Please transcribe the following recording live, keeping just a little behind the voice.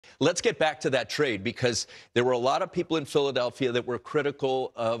Let's get back to that trade because there were a lot of people in Philadelphia that were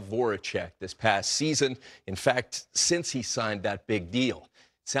critical of Voráček this past season. In fact, since he signed that big deal.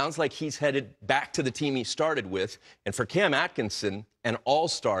 Sounds like he's headed back to the team he started with. And for Cam Atkinson, an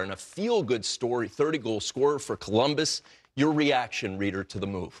all-star and a feel-good story, 30-goal scorer for Columbus, your reaction, reader, to the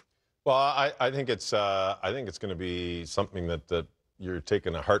move? Well, I think it's going to be something that you're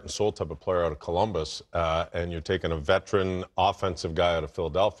taking a heart and soul type of player out of Columbus, and you're taking a veteran offensive guy out of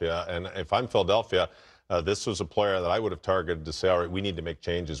Philadelphia. And if I'm Philadelphia, this was a player that I would have targeted to say, all right, we need to make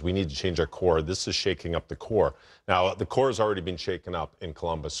changes. We need to change our core. This is shaking up the core. Now, the core has already been shaken up in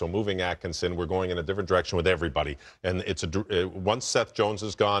Columbus. So moving Atkinson, we're going in a different direction with everybody. And it's once Seth Jones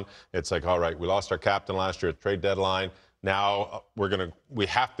is gone, it's like, all right, we lost our captain last year at trade deadline. Now we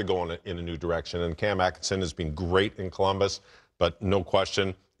have to go in a new direction. And Cam Atkinson has been great in Columbus, but no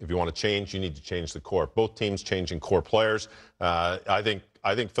question, if you want to change, you need to change the core. Both teams changing core players. I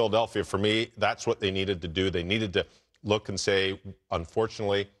think Philadelphia, for me, that's what they needed to do. They needed to look and say,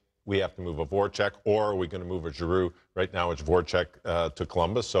 unfortunately, we have to move a Voráček, or are we going to move a Giroux? Right now, it's Voráček to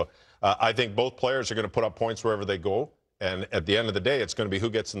Columbus. So I think both players are going to put up points wherever they go. And at the end of the day, it's going to be who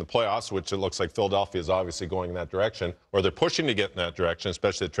gets in the playoffs, which it looks like Philadelphia is obviously going in that direction, or they're pushing to get in that direction,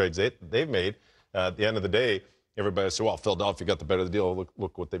 especially the trades they've made. At the end of the day, everybody says, well, Philadelphia got the better deal.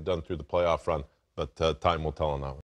 Look what they've done through the playoff run. But time will tell on that one.